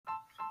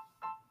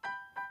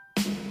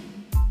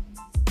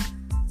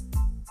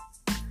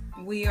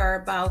We are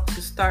about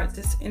to start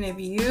this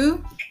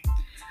interview.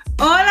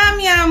 Hola,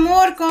 mi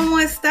amor, ¿cómo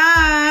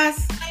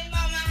estás? Hi,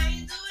 Mama. How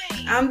you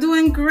doing? I'm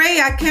doing great.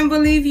 I can't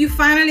believe you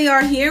finally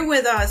are here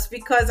with us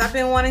because I've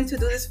been wanting to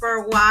do this for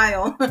a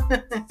while.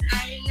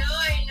 I know.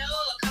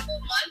 A couple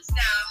months now.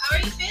 How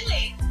are you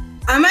feeling?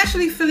 I'm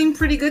actually feeling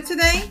pretty good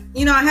today.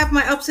 You know, I have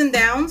my ups and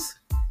downs.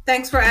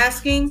 Thanks for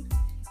asking.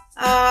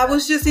 I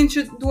was just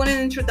doing an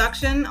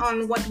introduction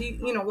on what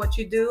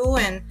you do,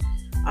 and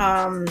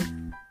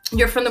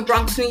you're from the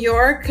Bronx, New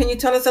York. Can you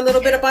tell us a little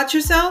bit about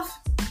yourself?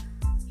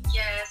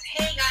 Yes.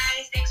 Hey,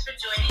 guys. Thanks for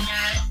joining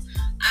us.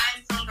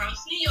 I'm from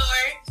Bronx, New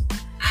York.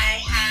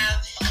 I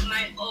have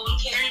my own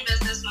catering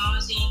business,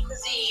 Mama's Unique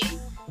Cuisine.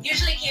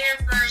 Usually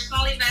cater for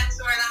small events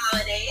or the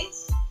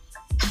holidays.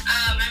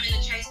 I'm in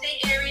the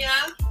tri-state area.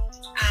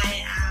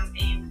 I am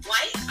a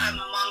wife. I'm a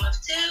mom of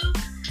two.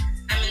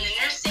 I'm in the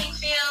nursing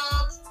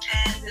field,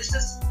 and this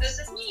is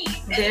me.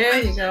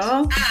 There you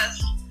go.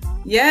 Ask.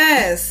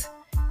 Yes.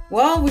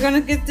 Well, we're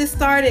gonna get this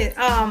started.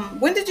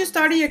 When did you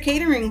start your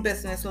catering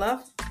business,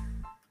 love?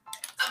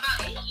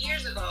 About 8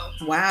 years ago.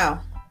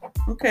 Wow.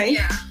 Okay.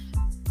 Yeah.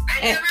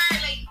 I never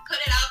put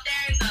it out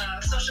there in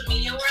the social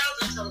media world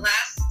until the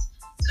last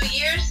 2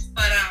 years,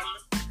 but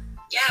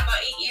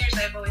about 8 years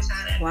I've always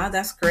had it. Wow,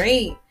 that's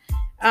great.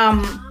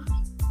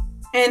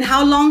 And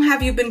how long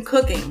have you been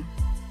cooking?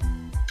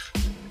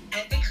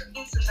 I've been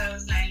cooking since I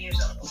was 9 years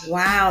old.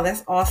 Wow,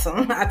 that's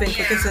awesome. I've been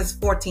cooking since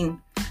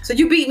 14. So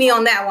you beat me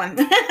on that one.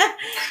 Yeah,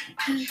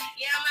 my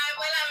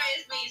abuela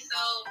raised me, so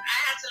I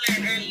had to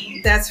learn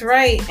early. That's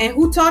right. And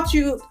who taught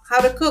you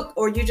how to cook,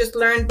 or you just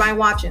learned by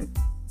watching?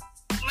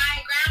 My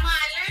grandma,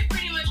 I learned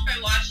pretty much by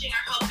watching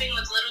or helping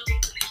with little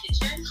things in the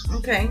kitchen.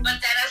 Okay. But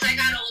then as I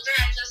got older,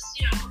 I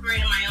just,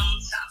 incorporated my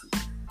own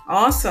stuff.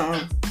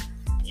 Awesome.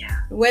 Yeah.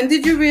 When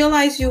did you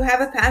realize you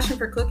have a passion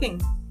for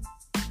cooking?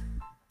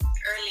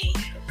 Early.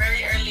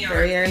 Very early on.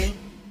 Very early?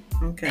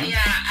 Okay. Yeah,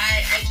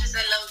 I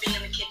love being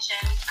in the kitchen.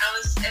 I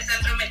was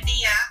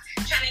entrometida,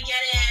 trying to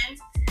get in.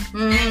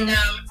 And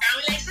I'm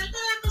like, Santa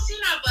la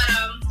cocina, but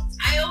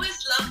I always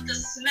loved the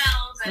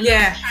smells. I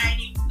loved trying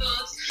new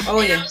foods. Oh,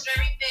 and yeah. I was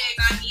very big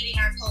on eating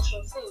our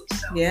cultural food.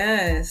 So.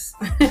 Yes.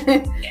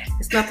 Yeah.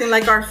 It's nothing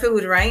like our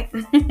food, right?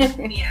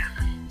 Yeah.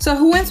 So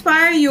who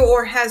inspired you,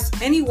 or has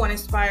anyone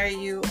inspired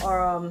you,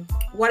 or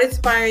what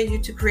inspired you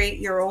to create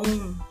your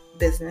own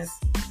business?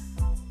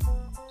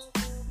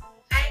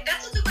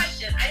 That's a good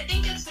question. I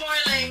think it's more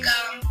like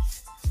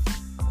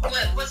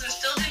what was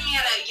instilled in me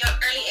at a young,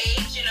 early age,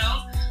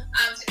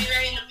 to be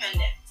very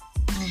independent.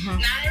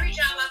 Mm-hmm. Not every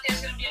job out there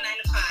is going to be a 9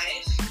 to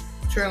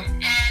 5. True.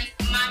 And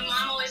my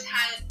mom always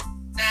had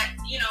that,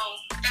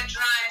 that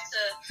drive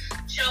to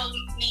show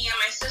me and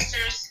my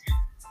sisters,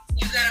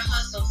 you got to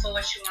hustle for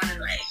what you want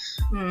in life.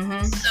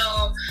 Mm-hmm.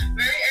 So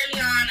very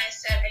early on, I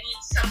said, I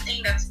need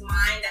something that's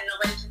mine that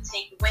nobody can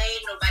take away.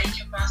 Nobody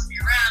can boss me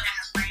around. I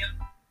have my own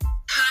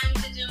time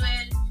to do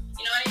it.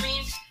 You know what I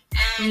mean?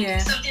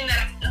 And something that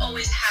I can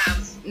always have.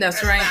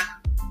 That's right.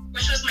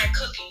 Which was my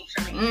cooking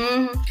for me.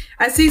 Mm-hmm.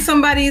 I see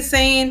somebody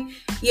saying,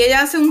 y ella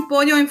hace un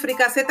pollo en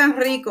fricasé tan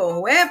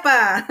rico.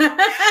 ¡Wepa!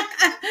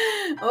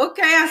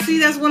 Okay, I see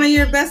that's one of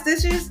your best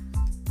dishes.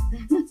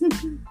 That's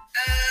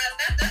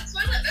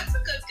a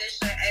good dish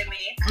that I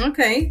made.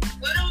 Okay.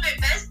 One of my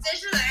best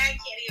dishes, I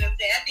can't even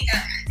say. I think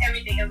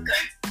everything is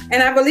good.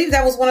 And I believe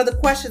that was one of the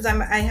questions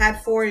I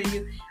had for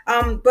you.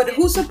 But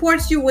who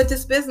supports you with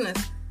this business?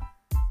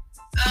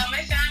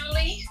 My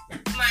family.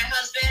 My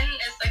husband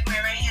is like my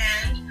right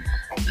hand.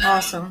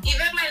 Awesome.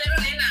 Even my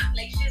little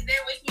nena, she's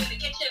there with me in the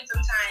kitchen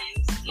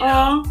sometimes.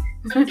 Aww.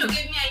 She'll give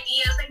me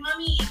ideas like,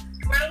 Mommy,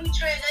 why don't we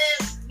try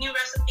this new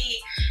recipe?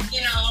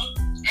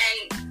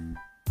 And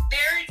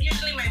they're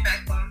usually my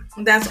backbone.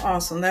 That's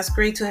awesome. That's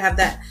great to have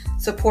that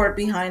support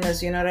behind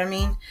us. You know what I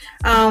mean?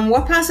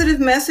 What positive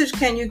message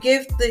can you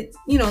give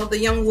the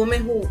young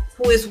woman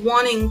who is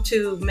wanting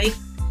to make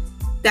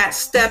that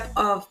step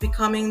of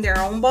becoming their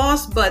own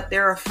boss, but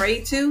they're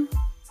afraid to?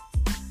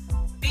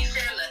 Be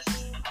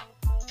fearless.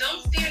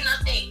 Don't fear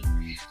nothing.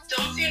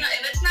 Don't fear nothing.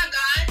 If it's not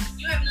God,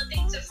 you have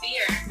nothing to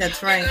fear.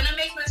 That's right. You're going to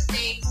make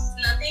mistakes.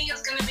 Nothing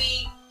is going to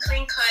be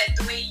clean cut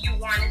the way you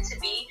want it to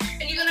be.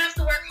 And you're going to have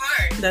to work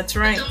hard. That's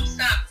right. But don't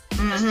stop.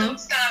 Mm-hmm. Just don't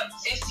stop.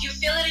 If you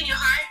feel it in your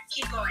heart,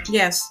 keep going.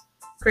 Yes.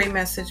 Great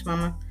message,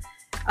 Mama.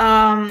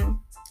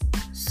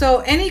 So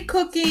any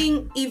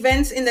cooking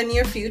events in the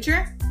near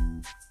future?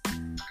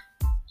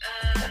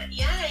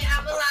 Yeah, I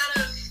have a lot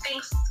of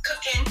things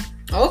cooking.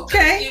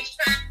 Okay.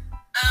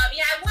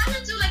 I want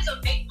to do a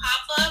big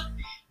pop-up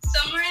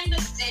somewhere in the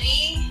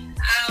city.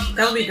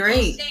 That would be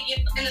great.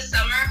 In the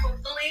summer,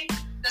 hopefully.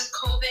 This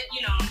COVID,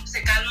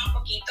 se calma un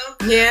poquito.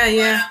 Yeah. I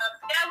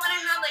want to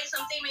have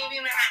something maybe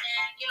in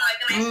Manhattan,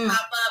 a nice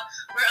pop-up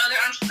where other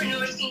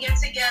entrepreneurs can get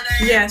together.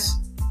 Yes.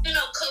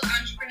 Cook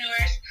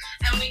entrepreneurs,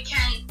 and we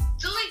can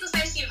do this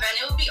nice event.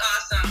 It would be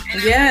awesome.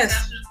 And yes. I will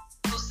definitely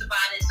post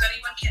about it so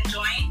anyone can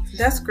join.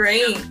 That's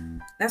great.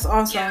 That's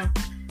awesome.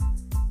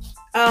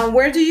 Yeah.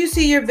 Where do you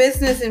see your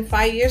business in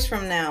 5 years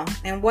from now,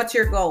 and what's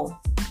your goal?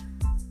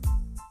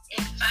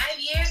 In 5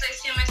 years, I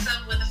see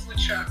myself with a food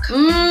truck.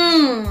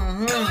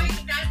 Mm-hmm. So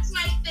that's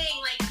my thing.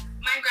 Like,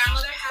 my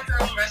grandmother had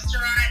her own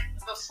restaurant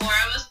before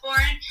I was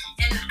born,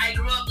 and I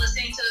grew up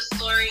listening to the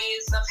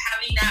stories of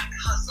having that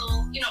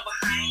hustle,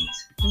 behind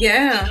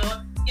Yeah. the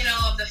door,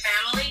 of the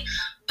family.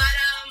 But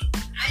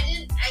I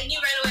knew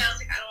right away. I was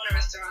like, I don't want a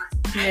restaurant.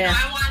 Yeah. I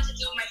wanted to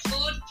do my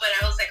food, but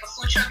I was like, a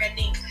food truck. I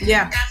think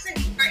that's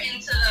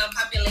important to the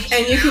population.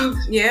 And you now.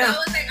 can, yeah. So I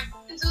was like, I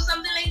can do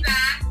something like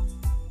that.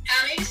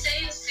 Maybe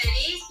city to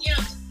city,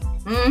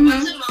 Mm-hmm.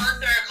 once a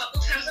month or a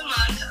couple times a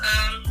month. I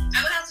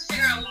would have to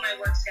figure out what my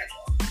work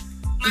schedule.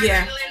 My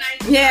regular 9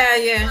 to 5.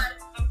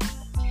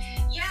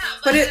 Yeah.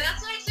 But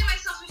that's why I see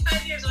myself in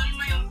 5 years owning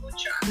my own food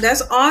truck.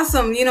 That's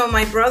awesome.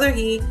 My brother,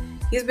 he's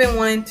been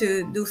wanting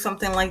to do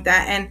something like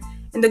that. And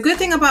the good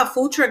thing about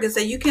food truck is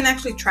that you can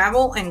actually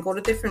travel and go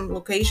to different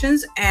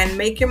locations and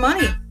make your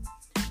money.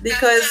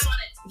 Because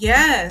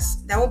yes,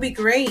 that would be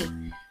great.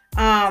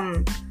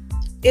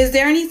 Is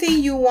there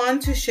anything you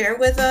want to share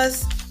with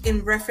us in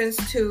reference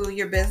to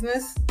your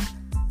business?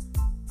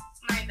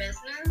 My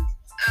business?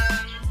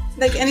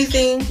 Like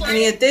anything,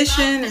 any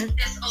addition?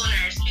 Business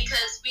owners,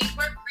 because we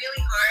work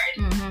really hard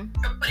Mm-hmm.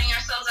 for putting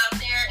ourselves out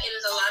there. It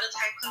is a lot of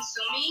time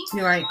consuming.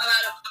 You're right. A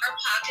lot of our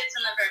pockets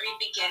in the very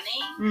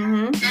beginning.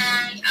 Mm-hmm.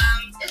 And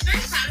it's very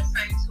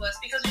satisfying to us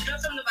because we do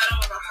it from the bottom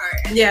of our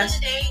heart. At Yes.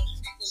 the end of the day,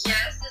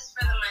 yes, it's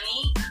for the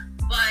money,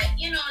 but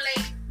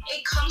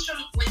it comes from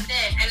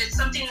within, and it's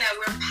something that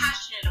we're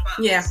passionate about.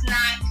 Yeah. It's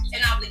not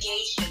an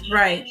obligation. You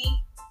Right. know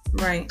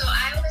what I mean? Right. So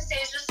I always say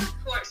it's just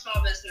support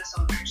small business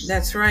owners.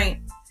 That's right.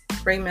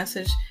 Great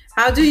message.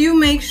 How do you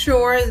make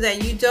sure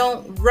that you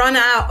don't run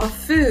out of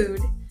food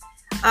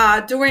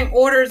during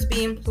orders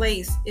being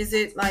placed? Is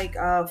it like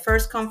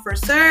first come,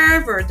 first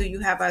serve, or do you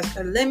have a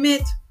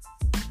limit?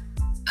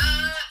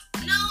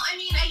 No,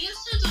 I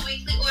used to do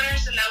weekly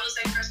orders, and that was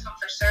like first come,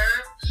 first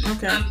serve.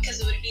 Okay. Because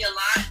it would be a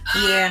lot.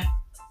 Yeah.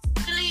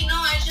 Really, no,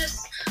 I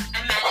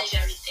manage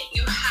everything.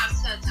 You have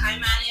to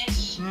time manage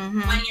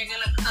Mm-hmm. when you're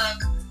gonna cook,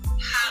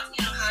 how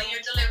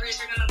your deliveries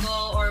are gonna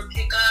go or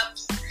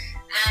pickups,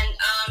 and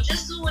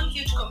just do one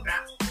huge compra.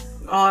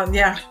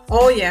 Yeah.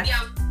 Oh, yeah. Yeah,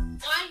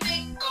 one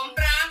big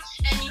compra,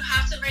 and you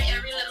have to write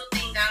every little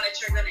thing down that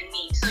you're gonna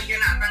need, so you're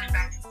not running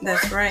back and forth.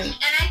 That's right.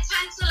 And I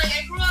tend to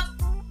I grew up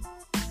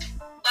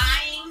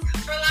buying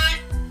for a lot of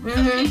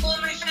Mm-hmm. people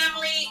in my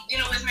family,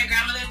 with my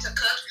grandmother to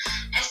cook,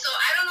 and so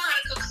I don't know how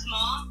to cook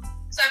small.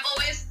 So I've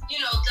always,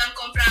 done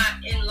compra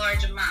in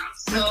large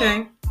amounts. So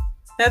Okay.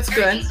 That's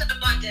good. everything's in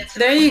abundance.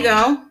 There you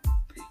go.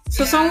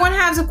 So Yeah. someone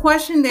has a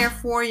question there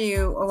for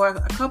you, or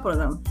a couple of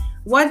them.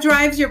 What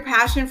drives your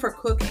passion for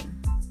cooking?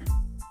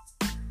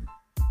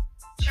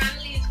 Trying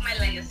to leave my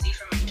legacy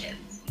for my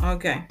kids.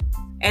 Okay.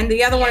 And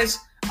the other one is,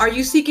 are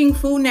you seeking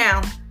food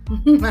now?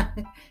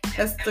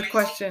 That's the Am I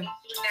question.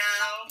 seeking now?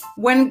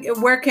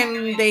 Where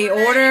can they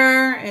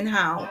order and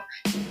how?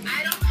 I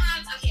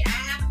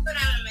haven't put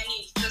out a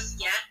menu just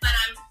yet, but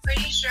I'm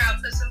pretty sure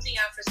I'll put something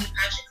out for St.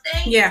 Patrick's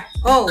Day. Yeah.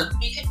 Oh,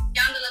 You can be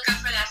on the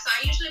lookout for that. So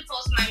I usually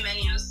post my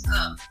menus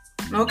up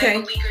okay.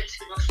 like a week or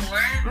two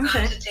before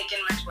Okay. to take in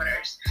my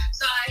orders.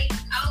 So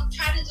I'll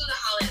try to do the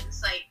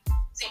holidays like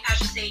St.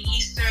 Patrick's Day,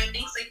 Easter,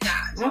 things like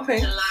that. Okay.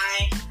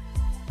 July.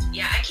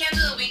 Yeah, I can't do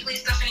the weekly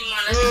stuff anymore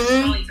unless Mhm. it's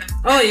a small event.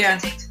 Oh, I yeah.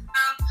 can take time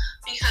out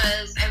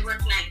because I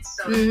work nights,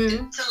 so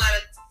Mhm. it's a lot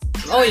of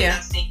time. Oh, yeah.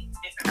 that's taken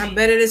away from I me.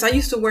 bet it is. I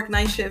used to work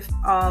night shift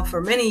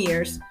for many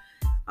years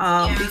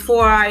Yeah.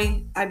 before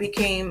I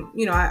became,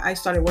 I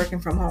started working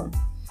from home.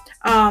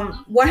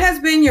 What has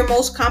been your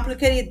most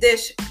complicated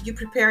dish you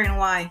prepare and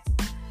why?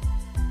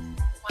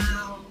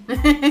 Wow. I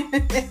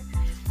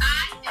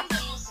think the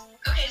most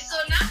so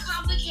not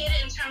complicated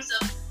in terms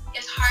of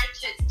it's hard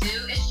to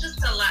do. It's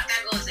just a lot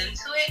that goes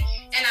into it.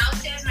 And I would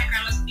say it's my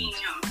grandma's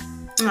piñón.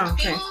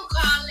 Okay. People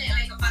call it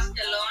like a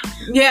pastelón.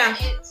 Yeah.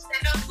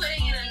 Instead of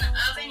putting it in the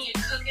oven, you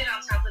cook it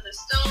on top of the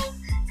stove,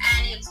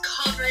 and it's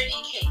covered in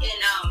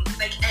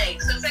like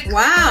eggs. So it's like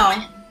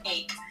Wow.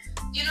 cake.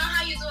 You know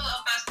how you do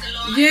a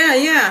pastelón?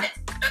 Yeah.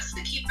 Just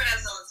to keep it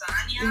as a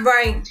lasagna.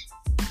 Right.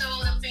 So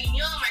the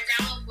piñón, my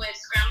grandma would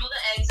scramble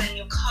the eggs, and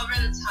you cover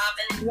the top,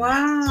 and then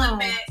Wow.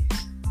 flip it.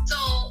 So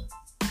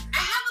I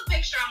have a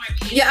picture on my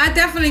page. Yeah, I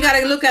definitely got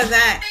to look at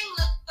that. The thing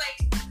looks like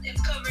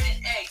it's covered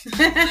in eggs, but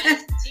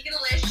it's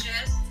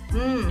delicious.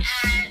 Mm.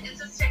 And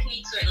it's a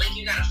technique to it. Like,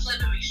 you gotta flip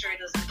it, make sure it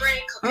doesn't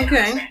break. Cook Okay. it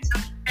on a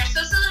certain temperature. So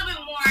it's a little bit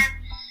more,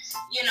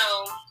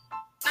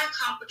 not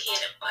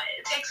complicated, but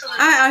it takes a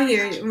little I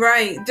hear you.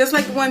 Right. Just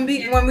like when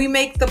we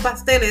make the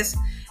pasteles,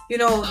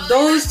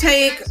 those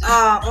take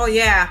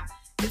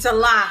it's a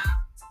lot.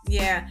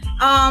 Yeah.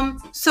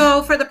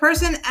 So for the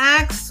person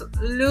asks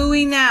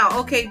Louie now,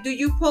 okay, do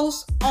you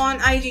post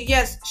on IG?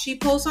 Yes, she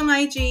posts on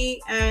IG,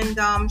 and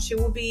she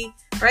will be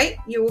right.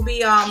 You will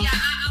be I'll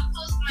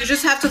post my you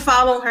just have to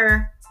follow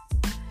her.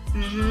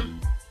 Mm-hmm.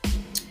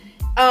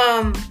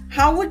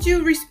 How would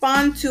you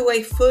respond to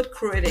a food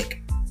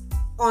critic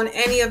on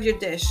any of your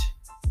dish?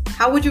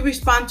 How would you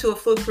respond to a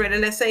food critic?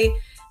 Let's say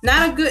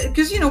not a good,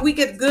 because we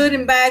get good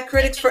and bad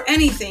critics for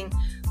anything.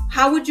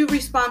 How would you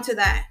respond to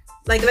that?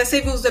 Like, let's say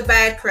if it was a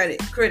bad critic.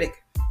 not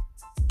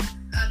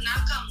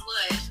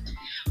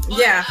But,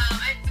 Yeah.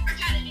 I never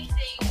had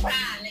anything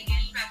bad, like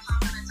any bad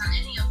compliments on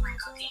any of my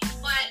cooking.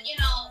 But, you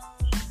know,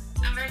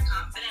 I'm very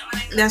confident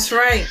when I cook. That's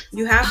right.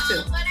 You have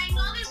to. But I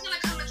know there's going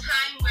to come a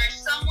time where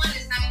someone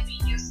is not going to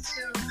be used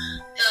to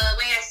the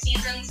way I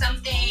season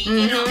something,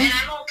 you know, and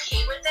I'm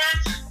okay with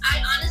that.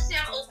 I honestly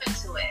am open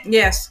to it.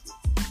 Yes.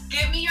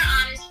 Give me your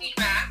honest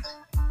feedback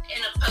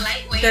in a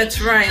polite way. That's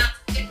right.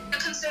 Give it a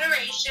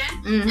consideration,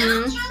 and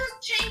I'll try to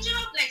change it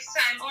up next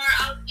time, or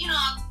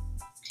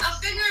I'll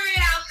figure it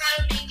out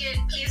how to make it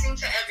pleasing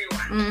to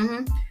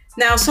everyone.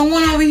 Now,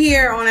 someone over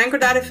here on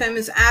Anchor.fm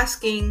is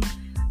asking,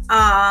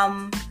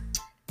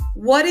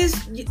 what has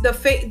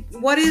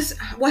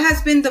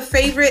been the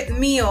favorite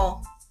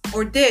meal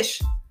or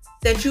dish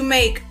that you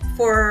make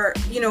for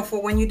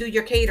when you do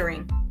your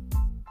catering?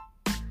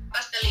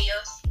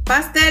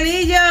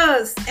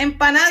 Pastelillos,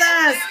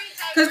 empanadas.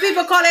 Because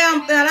people call it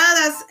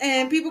empanadas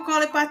and people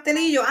call it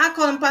pastelillo. I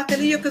call them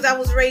pastelillo because I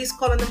was raised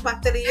calling them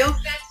pastelillo.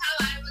 That's how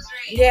I was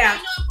raised. Yeah. I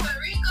know Puerto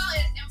Rico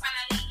is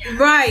empanadilla.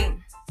 Right.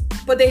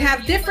 But they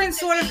have different,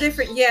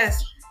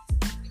 yes.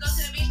 You go to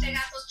the beach, they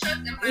got those trucks,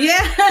 empanadillas.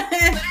 Yeah.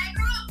 But I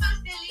grew up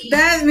pastelillo.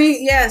 That's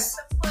me, yes.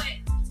 To put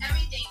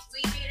everything,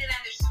 we made it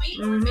either sweet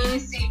or made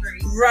it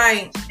savory.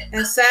 Right.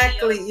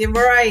 Exactly. You're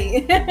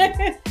right.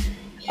 Yeah.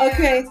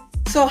 Okay.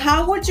 So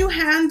how would you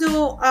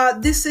handle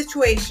this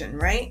situation,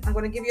 right? I'm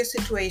going to give you a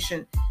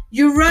situation.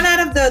 You run out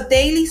of the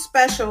daily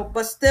special,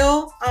 but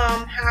still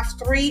have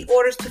 3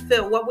 orders to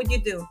fill. What would you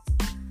do?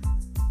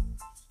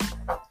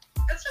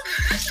 That's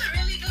a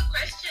really good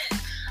question.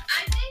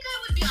 I think I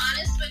would be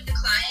honest with the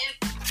client.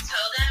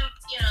 Tell them,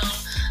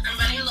 I'm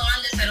running low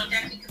on this. I don't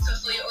think I can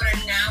fulfill your order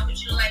now. Would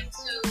you like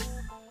to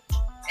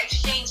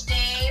exchange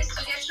days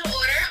to get your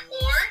order?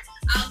 Or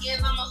I'll give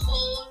them a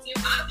whole new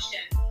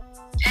option.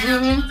 And I'll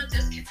give them a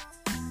discount.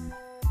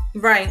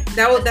 Right.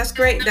 That's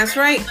great. That's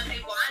right. What they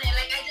want. And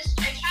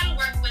I try to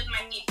work with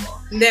my people.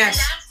 Yes.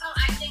 And that's how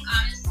I think,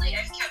 honestly,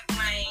 I've kept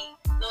my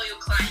loyal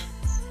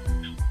clients.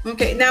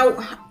 Okay. Now,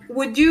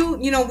 would you,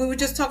 we were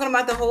just talking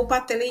about the whole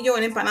pastelillo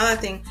and empanada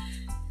thing.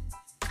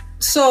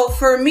 So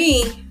for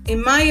me,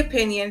 in my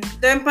opinion,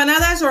 the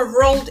empanadas are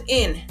rolled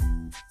in.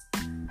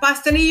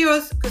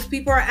 Pastelillos, because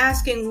people are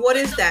asking, what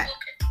is that?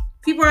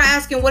 People are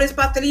asking, what is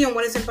pastelillo and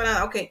what is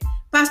empanada? Okay.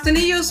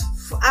 Pastelillos,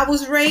 I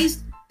was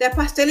raised that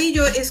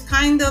pastelillo is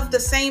kind of the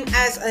same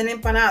as an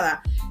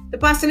empanada. The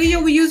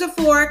pastelillo, we use a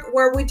fork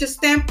where we just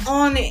stamp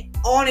on it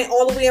all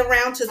the way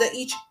around to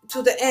each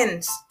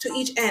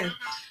end.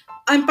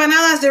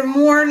 Empanadas, they're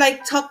more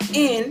like tucked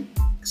in,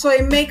 so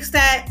it makes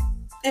that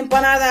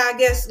empanada, I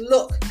guess,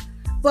 look.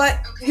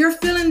 But you're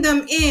filling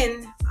them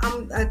in,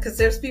 because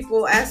there's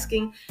people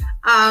asking.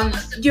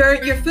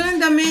 You're filling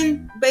them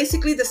in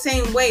basically the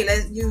same way.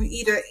 Like you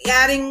either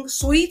adding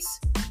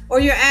sweets or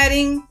you're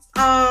adding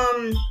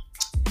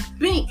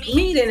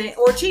meat in it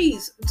or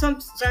cheese.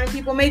 Certain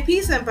people make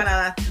pizza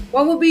empanada.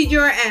 What would be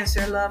your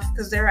answer, love?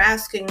 Because they're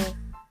asking.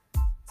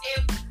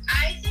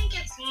 I think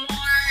it's more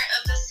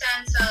of the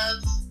sense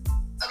of,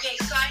 okay,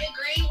 so I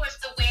agree with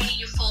the way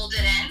you fold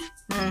it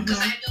in, because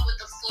I do it with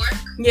the fork.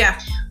 Yeah.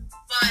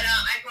 But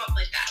I grew up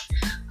like that.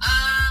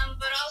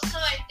 But also,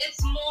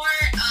 it's more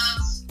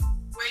of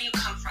where you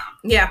come from.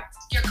 Yeah.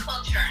 Your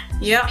culture.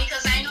 Yeah.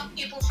 Because I know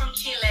people from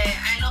Chile.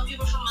 I know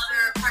people from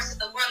other parts of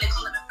the world. They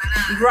call it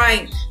empanada.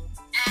 Right.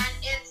 And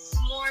it's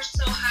more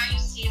so how you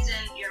season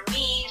your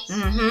meats.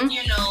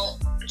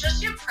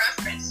 Just your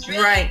preference.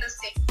 Really, right.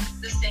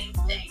 The same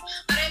thing.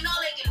 But I know,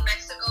 like in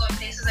Mexico and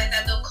places like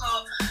that, they'll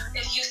call,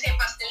 if you say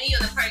pastelillo,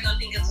 they're probably gonna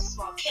think it's a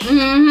small cake.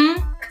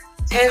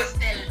 It's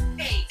pastel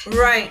cake.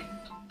 Right.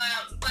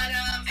 But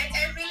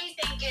I really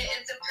think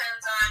it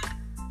depends on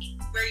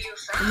where you're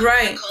from.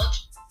 Right. The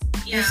culture.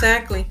 Yeah.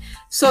 Exactly.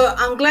 So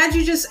I'm glad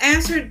you just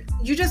answered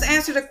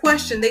a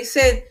question. They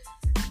said,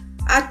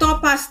 I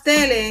thought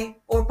pastel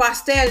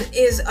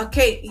is a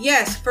cake.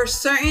 Yes, for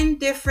certain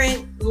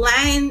different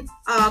Latin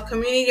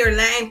community or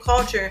Latin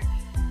culture,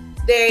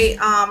 they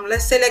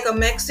let's say like a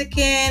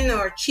Mexican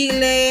or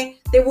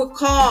Chile, they would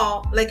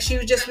call, like she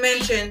just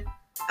mentioned,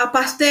 a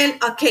pastel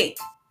a cake.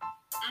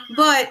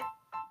 But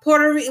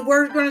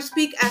we're going to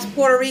speak as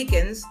Puerto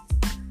Ricans.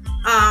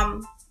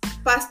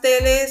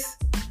 Pasteles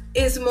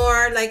is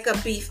more like a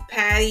beef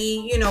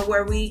patty,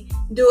 where we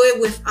do it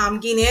with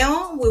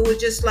guineo. We would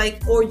just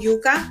or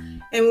yuca.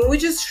 And we would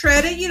just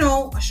shred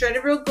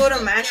it real good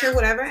or mash it,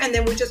 whatever. And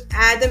then we just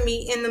add the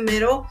meat in the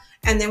middle.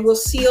 And then we'll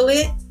seal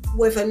it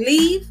with a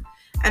leaf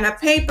and a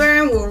paper.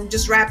 And we'll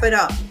just wrap it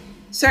up.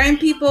 Certain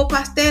people,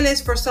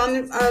 pasteles, for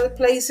some other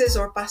places,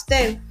 or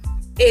pastel,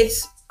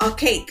 it's a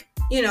cake,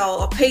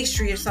 a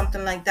pastry or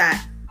something like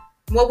that.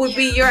 What would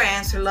be your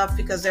answer, love?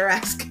 Because they're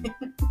asking.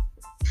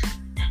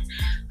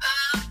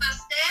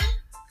 Pastel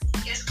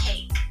is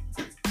cake.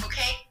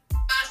 Okay?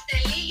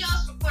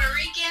 Pastelillos for Puerto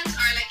Ricans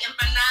are like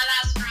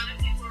empanadas for other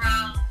people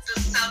around the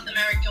South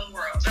American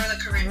world or the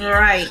Caribbean.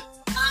 Right.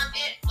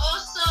 It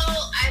also,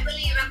 I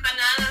believe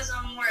empanadas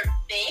are more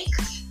baked.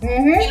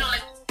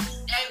 Like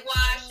egg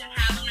wash and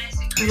have a nice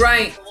and crispy.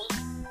 Right. Bowl.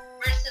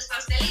 Versus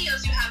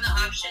pastelillos, you have the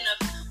option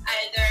of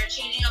either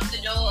changing up the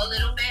dough a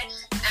little bit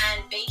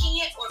and baking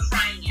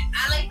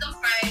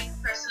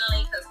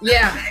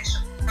Yeah. The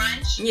extra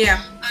crunch.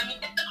 Yeah. You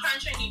get the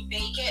crunch when you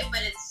bake it,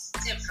 but it's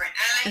different.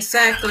 I like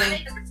Exactly. I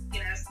like the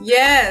crispiness.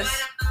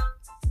 Yes.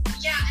 But,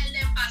 yeah, and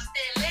then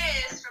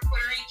pasteles for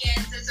Puerto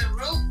Ricans, it's a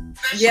root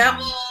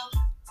vegetable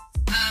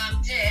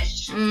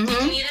dish. You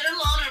can eat it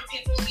alone, or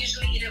people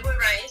usually eat it with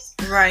rice.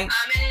 Right.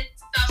 And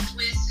it's stuffed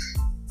with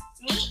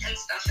meat and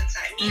stuff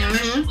inside, meat and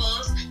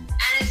vegetables. And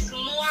it's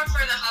more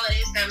for the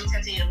holidays that we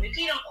tend to eat them. We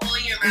can eat them all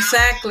year round.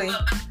 Exactly.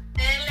 But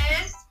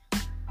pasteles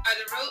are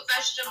the root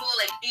vegetable,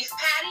 like beef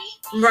patty.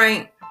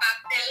 Right.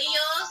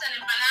 Pastelillos and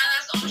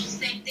empanadas, almost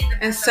the same thing.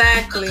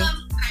 Exactly. How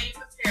you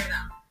prepare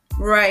them.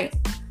 Right.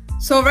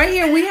 So right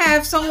here we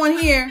have someone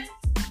here.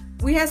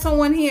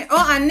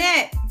 Oh,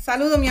 Annette.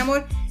 Saludo, mi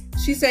amor.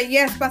 She said,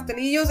 yes,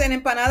 pastelillos and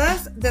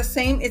empanadas, the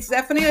same. It's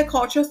definitely a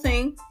cultural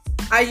thing.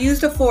 I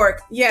used a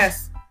fork.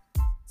 Yes.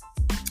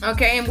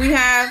 Okay, and we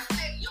have...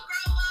 You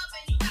grow up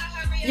and you gotta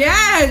have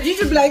yeah, you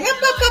should be like...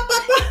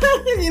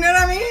 you know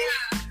what I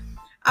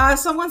mean?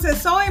 Someone said,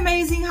 so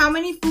amazing how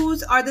many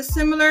foods are the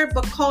similar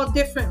but called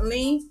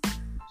differently.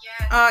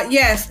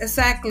 Yes,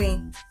 exactly.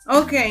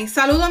 Okay,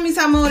 saludos mis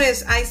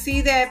amores. I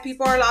see that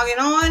people are logging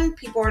on.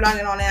 People are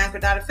logging on at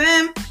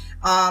Anchor.fm,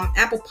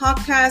 Apple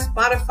Podcasts,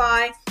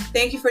 Spotify.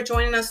 Thank you for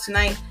joining us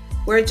tonight.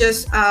 We're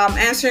just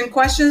answering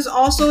questions.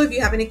 Also, if you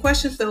have any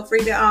questions, feel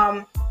free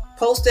to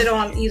post it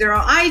on either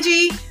on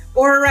IG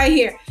or right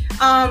here.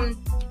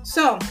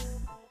 So,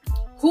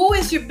 who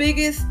is your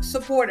biggest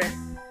supporter?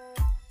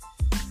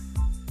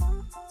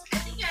 I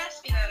think you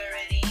asked me that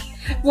already.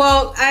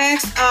 Well, I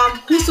asked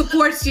who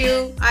supports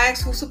you. I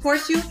asked who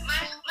supports you,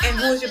 and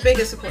who is your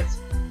biggest supporter?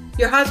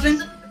 Your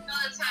husband? All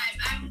the time.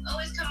 I'm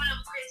always coming up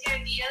with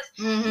crazy ideas,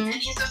 and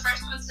he's the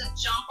first one to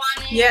jump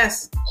on it.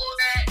 Yes.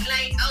 Or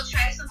like I'll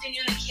try something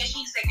new in the kitchen.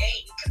 He's like,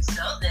 "Hey, we can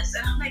sell this,"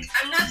 and I'm like,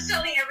 "I'm not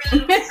selling. I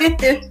really don't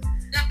something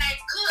that I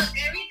cook.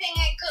 Everything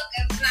I cook,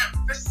 it's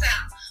not for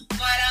sale."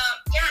 But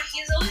yeah,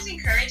 he's always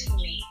encouraging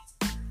me.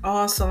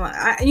 Awesome.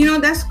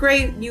 That's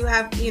great. You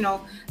have,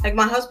 like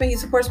my husband, he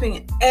supports me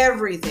in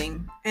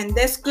everything. And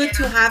that's good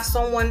to have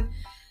someone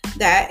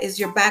that is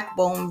your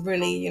backbone,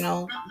 really,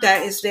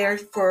 that is there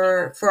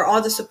for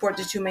all the support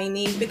that you may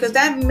need, because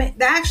that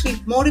actually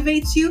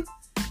motivates you.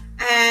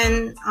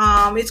 And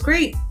it's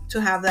great to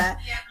have that.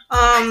 Yeah.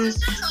 My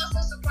sisters also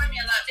support me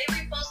a lot. They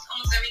repost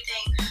almost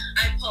everything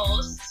I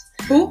post.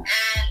 Who?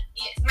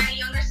 And my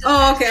younger sister.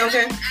 Oh, okay. As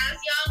young,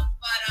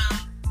 but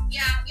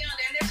yeah, they're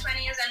in their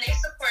 20s and they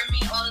support me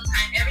all the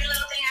time. Every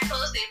little thing I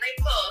post, they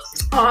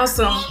repost.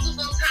 Awesome.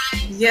 Multiple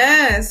times.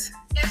 Yes.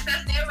 Yes,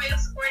 that's their way of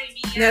supporting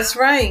me. Yeah. That's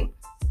right.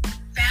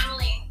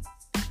 Family.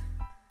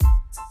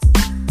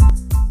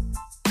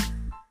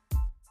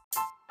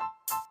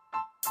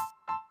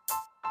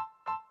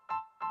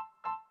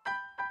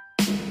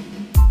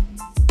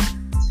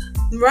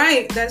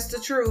 Right. That's the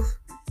truth.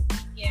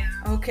 Yeah.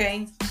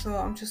 Okay. So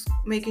I'm just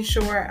making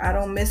sure I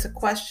don't miss a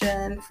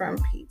question from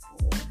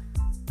people.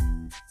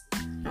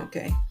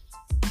 Okay.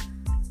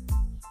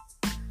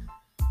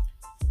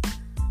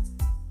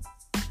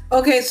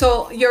 Okay,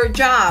 so your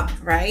job,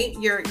 right?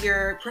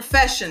 Your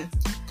profession.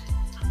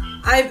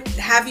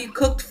 Have you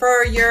cooked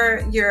for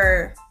your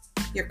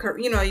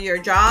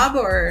job,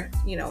 or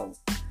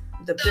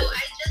the. So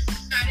I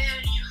just started at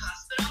a new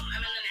hospital.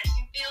 I'm in the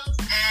nursing field,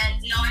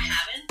 and no, I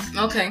haven't.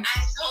 Okay. I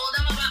told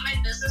them about my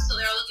business, so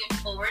they're all looking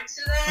forward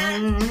to that.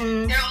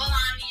 Mm-hmm. They're all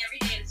on me every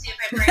day to see if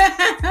I break.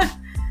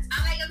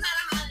 I'm like, it's not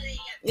a holiday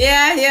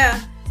yet. Yeah.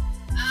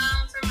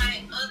 For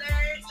my other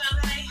job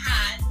that I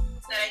had,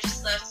 that I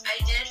just left, I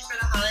did for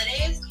the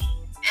holidays.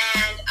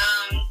 And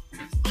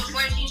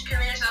before I changed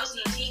careers, I was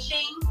in the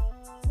teaching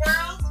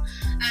world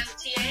as a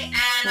TA.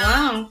 And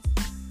Wow.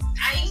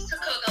 I used to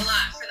cook a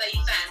lot for the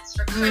events,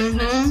 for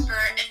Christmas, for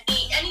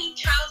any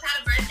child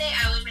had a birthday,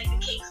 I would make a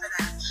cake for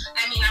them.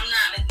 I mean, I'm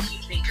not a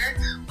huge baker,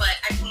 but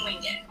I can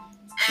wing it.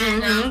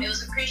 And it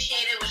was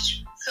appreciated,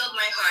 which filled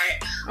my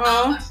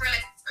heart. For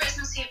like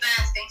Christmas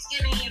events,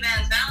 Thanksgiving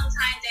events,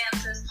 Valentine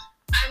dances,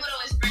 I would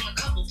always bring a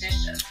couple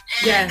dishes.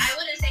 And I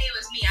wouldn't say it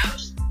was me. I would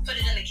just put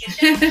it in the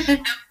kitchen.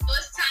 And it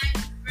was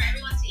time for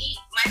everyone to eat.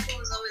 My food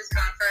was always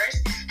gone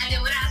first. And they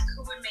would ask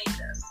who would make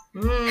this.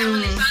 And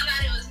when they found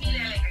out it was me,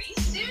 they're like, are you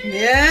serious?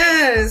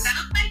 Yes.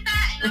 Sounds like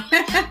that? And I'm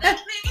like, yeah,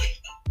 that's me.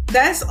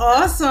 That's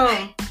awesome.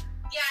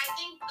 I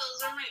think those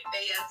are my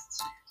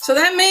biggest. So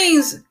that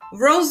means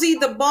Rosie,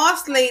 the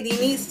boss lady,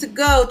 needs to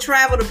go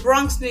travel to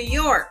Bronx, New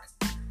York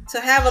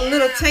to have a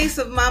little taste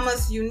of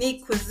Mama's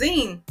unique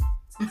cuisine.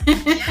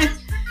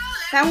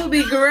 That would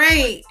be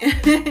great.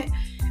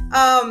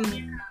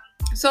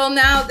 So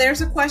now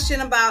there's a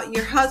question about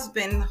your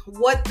husband.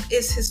 What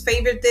is his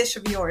favorite dish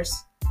of yours?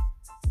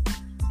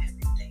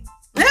 Everything.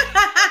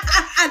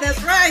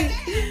 That's right.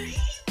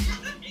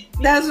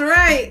 That's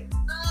right.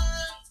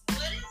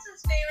 What is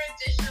his favorite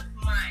dish of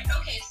mine?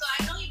 Okay, so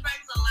I know he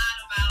brags a lot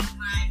about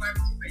my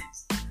barbecue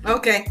ribs.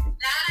 Okay.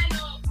 That I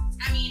know.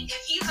 I mean,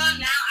 if he's on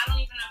now, I don't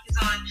even know if he's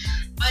on.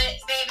 But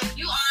babe, if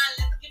you on,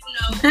 let the people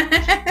know. But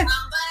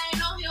I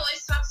know he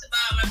always talks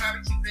about my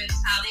barbecue ribs,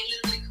 how they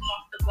literally come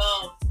off the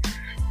bone.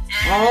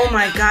 And Oh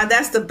my God,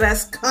 that's the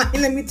best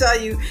kind. Let me tell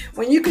you,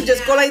 when you could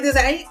just go like this,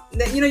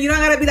 you don't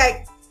gotta be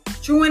like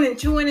chewing and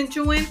chewing and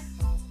chewing.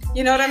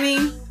 You know what I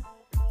mean?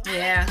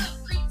 Yeah.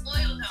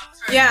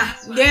 Yeah.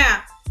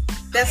 Yeah.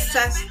 That's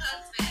my husband.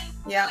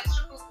 Yeah. That's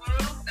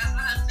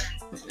my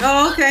husband.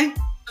 Oh, okay.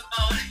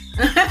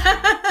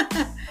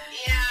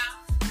 Yeah.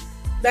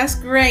 That's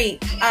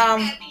great.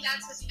 I think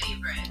that's his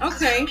favorite.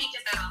 Okay. I don't make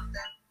it that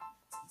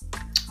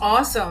often.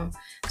 Awesome.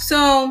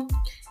 So,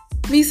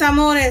 mis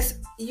amores,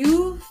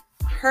 you've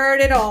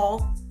heard it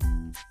all.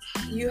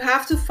 You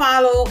have to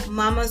follow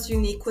Mama's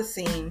Unique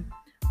Cuisine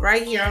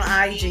right here on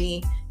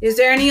IG. Is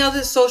there any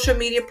other social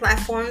media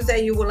platforms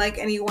that you would like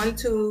anyone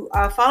to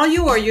follow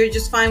you, or you're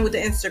just fine with the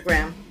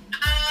Instagram?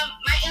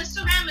 My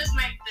Instagram is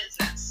my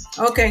business.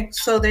 Okay,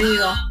 so there you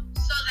go.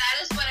 So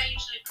that is what I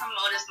usually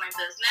promote as my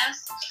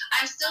business.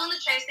 I'm still in the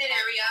tri-state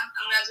area.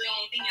 I'm not doing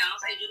anything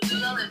else. I do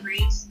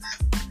deliveries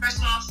for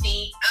small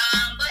fee.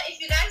 But if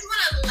you guys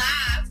want to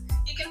laugh,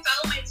 you can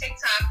follow my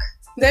TikTok.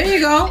 There you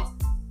go.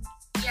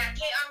 Yeah,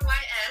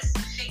 KRYS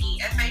Figgy,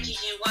 Figgy.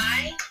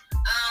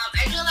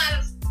 I do a lot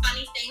of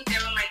funny things there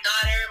with my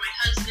daughter, my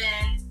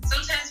husband,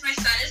 sometimes my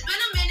son. It's been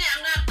a minute.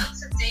 I'm not up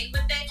to date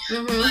with it,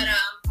 but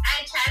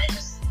I try to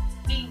just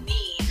be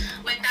me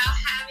without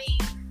having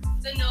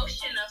the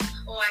notion of,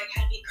 oh, I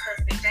gotta be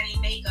perfect. I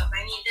need makeup.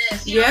 I need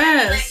this. You know what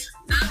I mean? Like,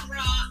 I'm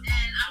raw,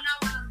 and I'm not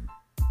one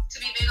to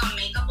be big on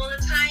makeup all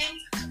the time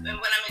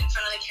when I'm in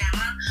front of the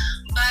camera.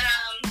 But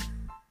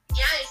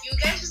yeah, if you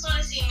guys just want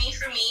to see me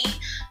for me,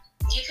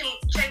 you can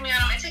check me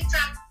out on my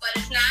TikTok. But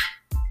if not,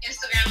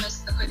 Instagram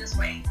is the quickest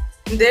way.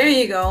 There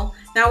you go.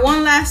 Now,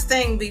 one last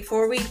thing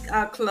before we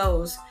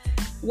close.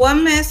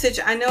 One message.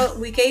 I know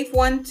we gave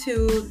one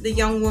to the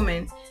young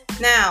woman.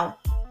 Now,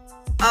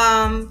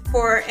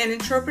 for an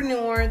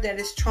entrepreneur that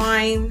is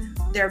trying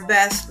their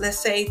best, let's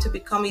say, to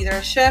become either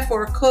a chef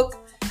or a cook,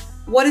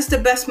 what is the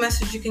best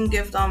message you can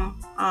give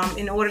them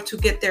in order to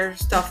get their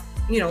stuff,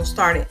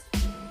 started?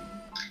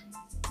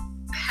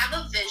 Have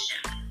a vision.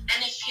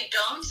 And if you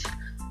don't,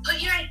 put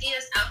your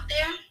ideas out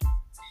there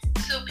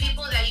to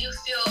people that you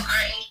feel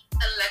are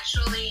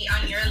intellectually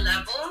on your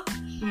level.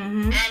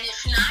 And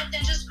if not,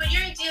 then just put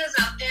your ideas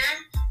out there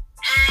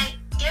and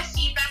get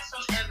feedback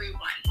from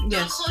everyone.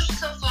 Don't close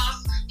yourself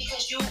off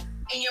because you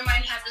in your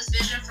mind have this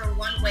vision for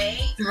one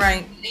way.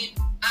 Right.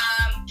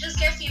 Just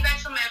get feedback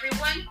from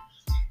everyone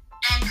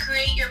and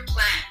create your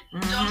plan.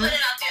 Don't put it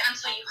out there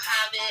until you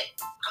have it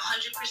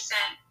 100%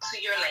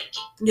 to your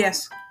liking.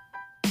 Yes.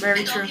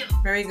 Very true.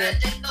 Very good.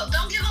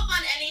 Don't give up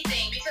on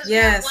anything because you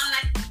have one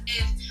life.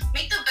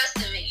 Make the best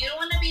of it. You don't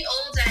want to be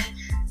old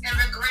and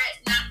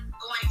regret not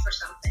going for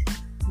something.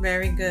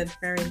 Very good.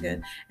 Very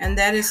good. And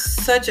that is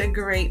such a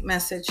great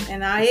message.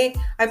 And I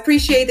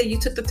appreciate that you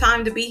took the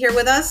time to be here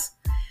with us.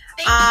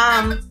 Thank you.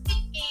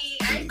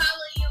 I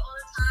follow you all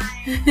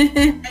the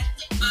time.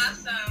 That's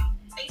awesome.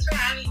 Thanks for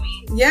having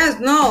me. Yes,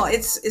 no,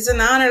 it's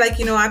an honor.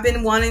 I've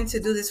been wanting to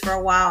do this for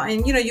a while.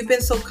 And, you've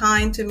been so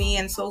kind to me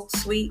and so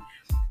sweet.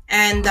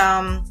 And,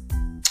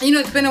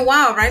 it's been a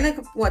while, right?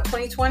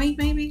 2020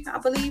 maybe, I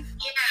believe?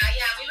 Yeah.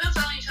 We've been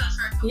following each other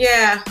for a couple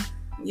years.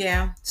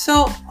 Yeah.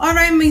 So, all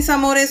right, mis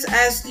amores,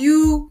 as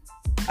you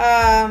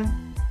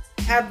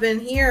have been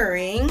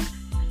hearing,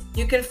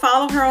 you can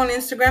follow her on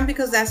Instagram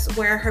because that's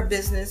where her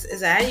business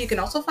is at. You can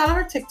also follow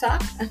her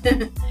TikTok.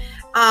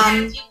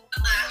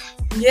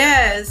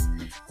 Yes.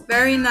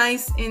 Very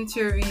nice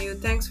interview.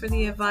 Thanks for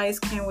the advice.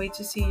 Can't wait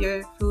to see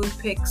your food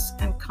pics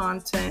and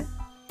content.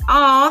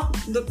 Oh,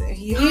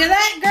 you hear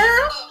that,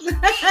 girl?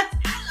 I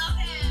love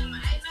him. I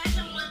met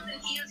him once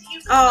and he's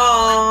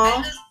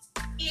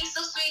he's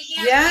so sweet. He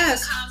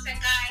has a content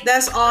guy.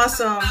 That's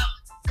awesome.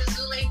 The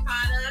Zule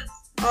products.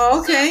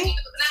 Oh, okay. So if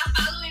you're not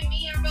following me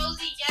and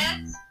Rosie yet,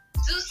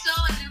 do so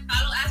and then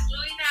follow Ask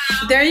Louie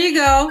now. There you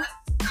go.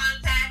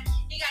 Contact.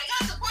 You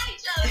gotta support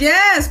each other.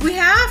 Yes, we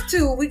have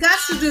to. We got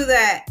to do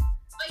that.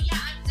 But yeah,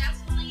 I'm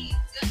definitely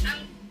good.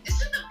 This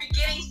is the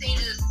beginning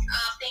stages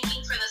of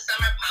thinking for the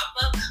summer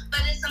pop-up,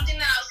 but it's something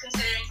that I was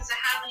considering because I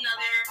have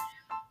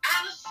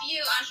a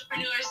few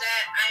entrepreneurs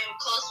that I'm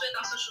close with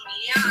on social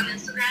media, on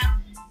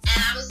Instagram, and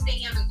I was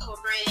thinking of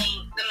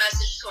incorporating the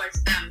message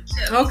towards them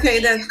too. Okay,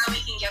 that's how we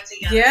can get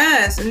together.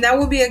 Yes, and that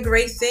would be a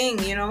great thing,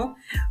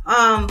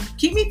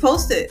 Keep me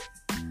posted.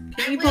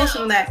 Keep me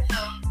posted on that.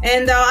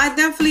 And I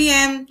definitely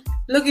am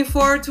looking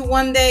forward to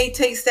one day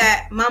taste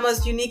that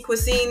Mama's Unique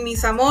Cuisine,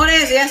 mis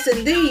amores. Yes,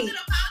 indeed.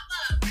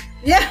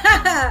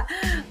 Yeah.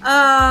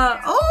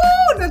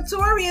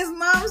 Notorious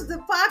Moms, the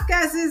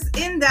podcast is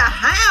in the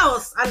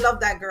house. I love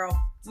that, girl.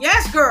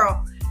 Yes,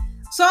 girl.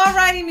 So,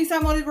 alrighty, mis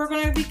amores, we're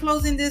going to be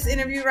closing this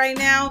interview right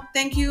now.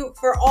 Thank you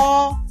for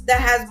all that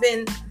has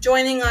been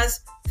joining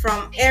us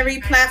from every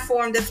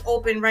platform that's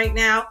open right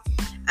now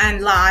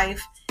and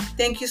live.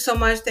 Thank you so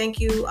much. Thank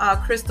you,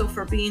 Crystal,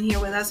 for being here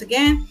with us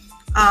again.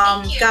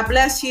 God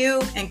bless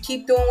you and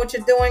keep doing what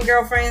you're doing,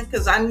 girlfriend,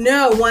 because I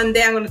know one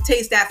day I'm going to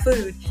taste that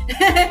food.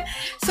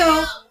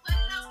 So,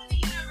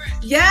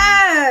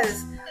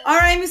 yes. All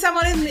right, mis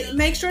amores,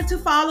 make sure to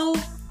follow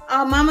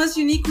Mama's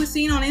Unique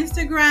Cuisine on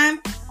Instagram,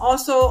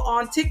 also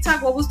on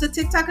TikTok. What was the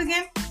TikTok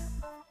again?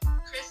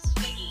 Chris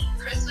Figgy.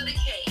 Chris with a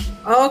K.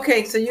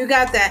 Okay, so you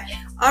got that.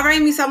 All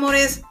right, mis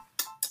amores.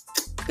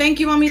 Thank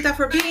you, Mamita,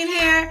 for being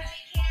here.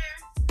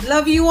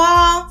 Love you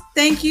all.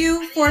 Thank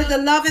you for the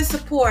love and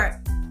support.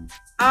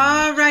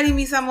 All righty,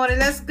 mis amores.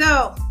 Let's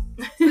go.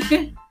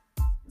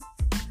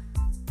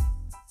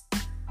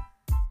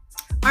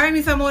 All right,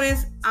 mis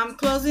amores. I'm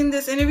closing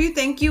this interview.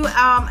 Thank you,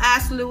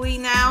 Ask Louie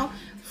now,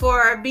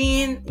 for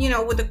being,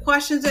 with the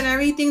questions and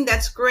everything.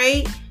 That's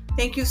great.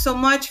 Thank you so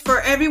much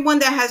for everyone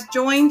that has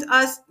joined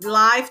us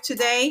live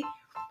today,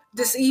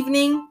 this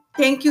evening.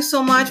 Thank you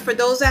so much for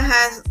those that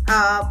has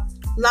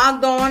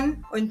logged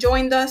on and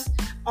joined us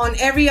on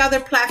every other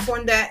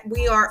platform that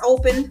we are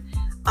open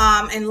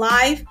and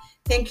live.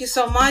 Thank you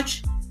so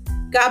much.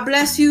 God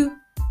bless you.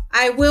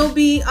 I will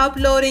be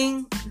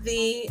uploading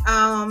the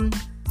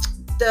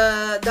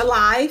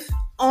live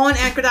on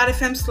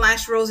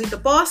Anchor.fm/Rosie the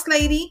Boss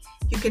Lady.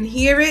 You can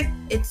hear it.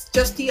 It's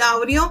just the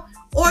audio,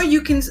 or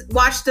you can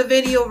watch the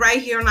video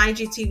right here on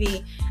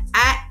IGTV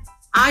at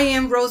I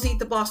Am Rosie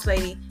the Boss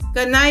Lady.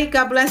 Good night.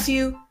 God bless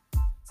you.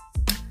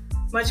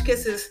 Much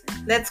kisses.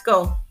 Let's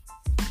go.